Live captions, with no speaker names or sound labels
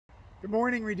Good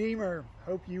morning, Redeemer.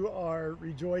 Hope you are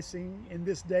rejoicing in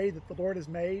this day that the Lord has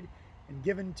made and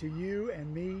given to you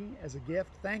and me as a gift,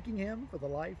 thanking Him for the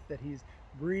life that He's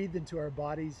breathed into our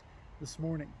bodies this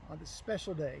morning on this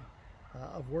special day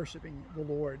of worshiping the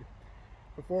Lord.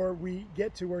 Before we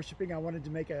get to worshiping, I wanted to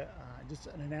make just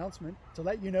an announcement to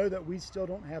let you know that we still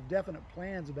don't have definite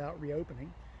plans about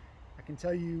reopening. I can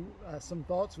tell you some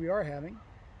thoughts we are having.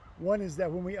 One is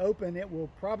that when we open, it will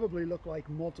probably look like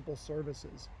multiple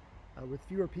services with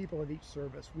fewer people at each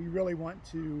service. We really want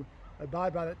to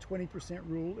abide by that 20%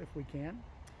 rule if we can.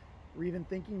 We're even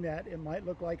thinking that it might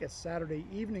look like a Saturday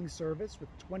evening service with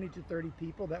 20 to 30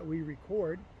 people that we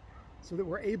record so that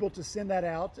we're able to send that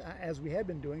out as we have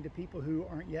been doing to people who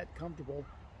aren't yet comfortable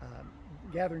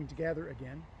gathering together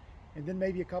again. And then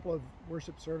maybe a couple of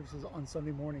worship services on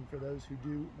Sunday morning for those who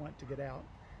do want to get out.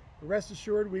 But rest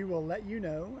assured, we will let you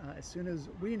know as soon as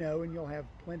we know, and you'll have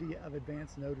plenty of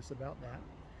advance notice about that.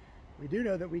 We do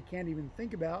know that we can't even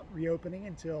think about reopening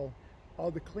until all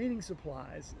the cleaning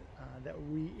supplies that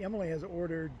Emily has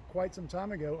ordered quite some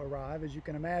time ago arrive. As you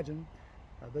can imagine,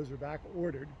 those are back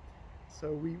ordered.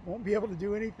 So we won't be able to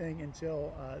do anything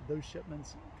until those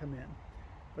shipments come in.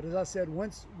 But as I said,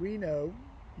 once we know,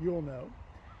 you'll know.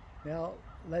 Now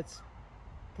let's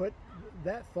put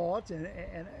that thought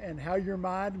and how your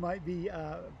mind might be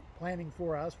planning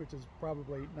for us, which is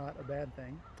probably not a bad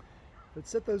thing. But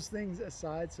set those things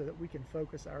aside so that we can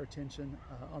focus our attention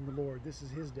on the Lord. This is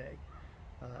His day,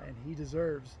 and He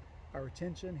deserves our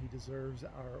attention. He deserves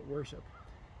our worship.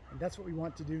 And that's what we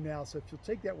want to do now. So if you'll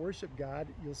take that worship guide,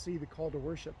 you'll see the call to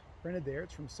worship printed there.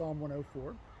 It's from Psalm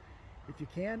 104. If you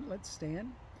can, let's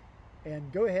stand and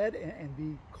go ahead and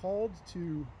be called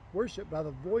to worship by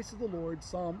the voice of the Lord,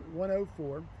 Psalm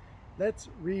 104. Let's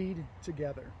read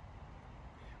together.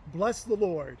 Bless the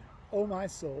Lord, O my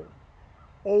soul.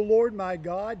 O Lord my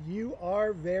God, you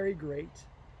are very great.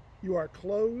 You are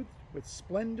clothed with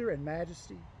splendor and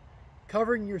majesty,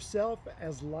 covering yourself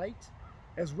as light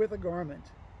as with a garment,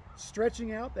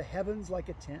 stretching out the heavens like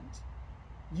a tent.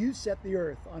 You set the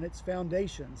earth on its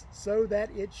foundations so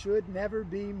that it should never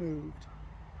be moved.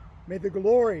 May the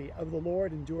glory of the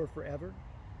Lord endure forever.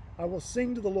 I will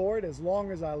sing to the Lord as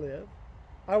long as I live.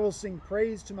 I will sing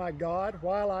praise to my God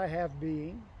while I have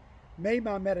being. May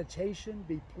my meditation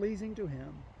be pleasing to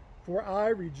Him, for I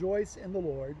rejoice in the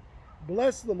Lord.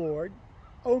 Bless the Lord,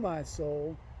 O my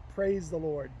soul. Praise the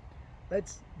Lord.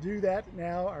 Let's do that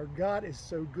now. Our God is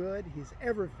so good. He's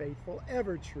ever faithful,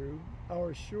 ever true,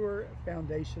 our sure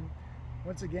foundation.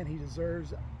 Once again, He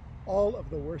deserves all of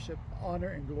the worship, honor,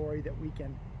 and glory that we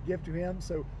can give to Him.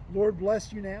 So, Lord,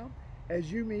 bless you now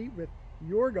as you meet with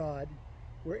your God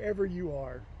wherever you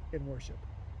are in worship.